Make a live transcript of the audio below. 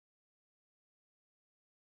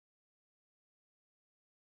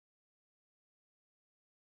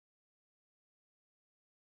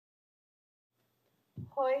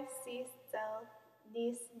Hoi si stel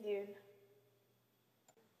dis lune.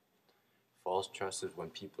 False trust is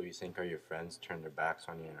when people you think are your friends turn their backs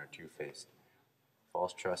on you and are two-faced.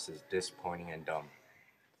 False trust is disappointing and dumb.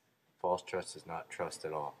 False trust is not trust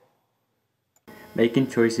at all. Making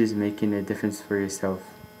choices, making a difference for yourself.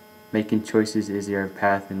 Making choices is your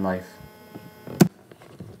path in life.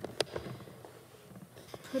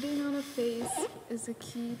 Putting on a face is a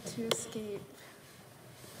key to escape,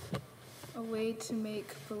 a way to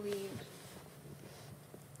make believe.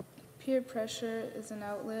 Peer pressure is an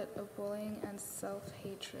outlet of bullying and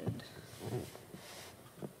self-hatred.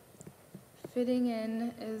 Fitting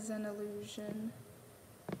in is an illusion.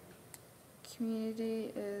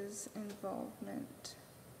 Community is involvement.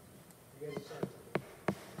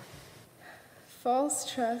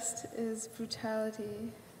 False trust is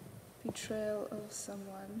brutality, betrayal of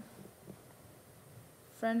someone.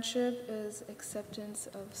 Friendship is acceptance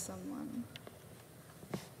of someone.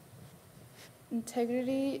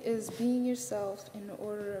 Integrity is being yourself in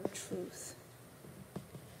order of truth.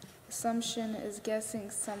 Assumption is guessing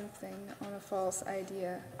something on a false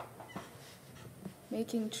idea.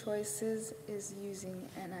 Making choices is using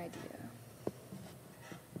an idea.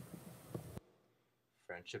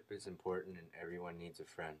 Friendship is important and everyone needs a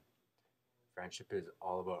friend. Friendship is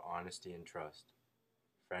all about honesty and trust.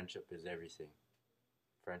 Friendship is everything.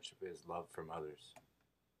 Friendship is love from others.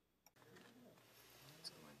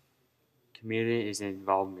 Community is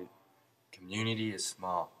involvement. Community is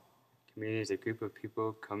small. Community is a group of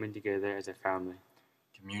people coming together as a family.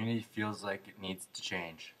 Community feels like it needs to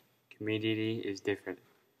change. Community is different.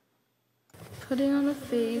 Putting on a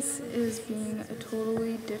face is being a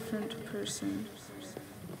totally different person.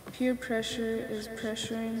 Peer pressure is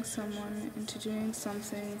pressuring someone into doing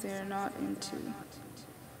something they are not into.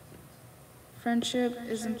 Friendship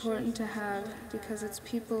is important to have because it's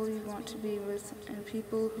people you want to be with and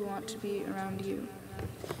people who want to be around you.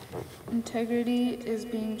 Integrity is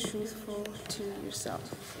being truthful to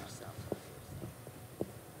yourself.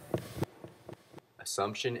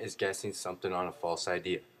 Assumption is guessing something on a false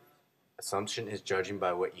idea. Assumption is judging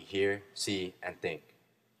by what you hear, see, and think.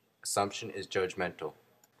 Assumption is judgmental.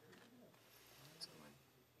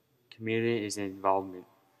 Community is involvement.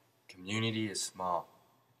 Community is small.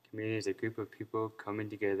 Community is a group of people coming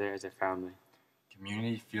together as a family.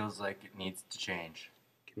 Community feels like it needs to change.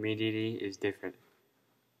 Community is different.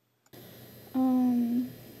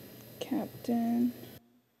 Captain.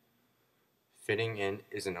 Fitting in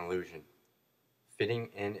is an illusion. Fitting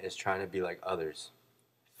in is trying to be like others.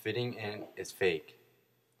 Fitting in is fake.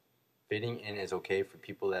 Fitting in is okay for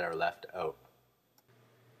people that are left out.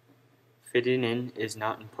 Fitting in is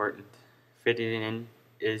not important. Fitting in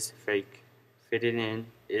is fake. Fitting in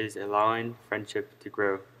is allowing friendship to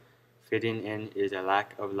grow. Fitting in is a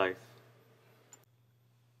lack of life.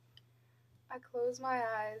 I close my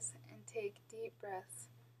eyes and take deep breaths.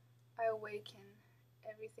 I awaken.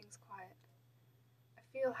 Everything's quiet. I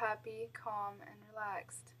feel happy, calm, and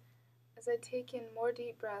relaxed as I take in more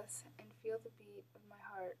deep breaths and feel the beat of my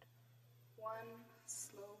heart, one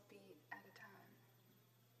slow beat at a time.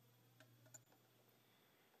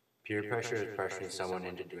 Peer pressure is pressuring someone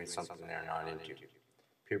into doing something they're not into.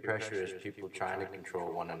 Peer pressure is people trying to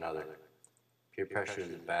control one another. Peer pressure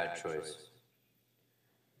is a bad choice.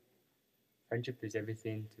 Friendship is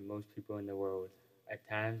everything to most people in the world. At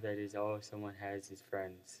times, that is all someone has is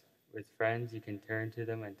friends. With friends, you can turn to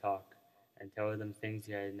them and talk, and tell them things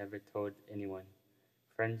you had never told anyone.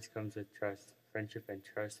 Friends comes with trust. Friendship and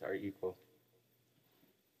trust are equal.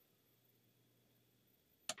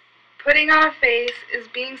 Putting on a face is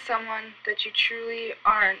being someone that you truly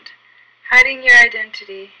aren't, hiding your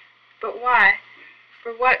identity. But why?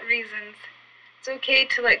 For what reasons? It's okay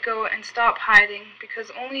to let go and stop hiding because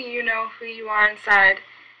only you know who you are inside.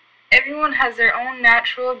 Everyone has their own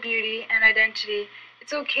natural beauty and identity.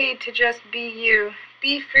 It's okay to just be you.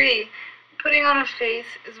 Be free. Putting on a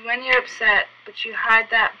face is when you're upset, but you hide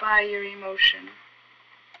that by your emotion.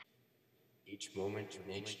 Each moment of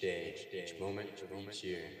each day, each moment of each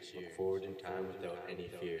year, look forward in time without any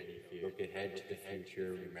fear. Look ahead to the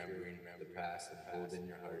future, remembering the past and hold in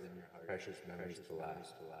your heart precious memories to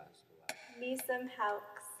last. Misam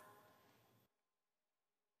Halks.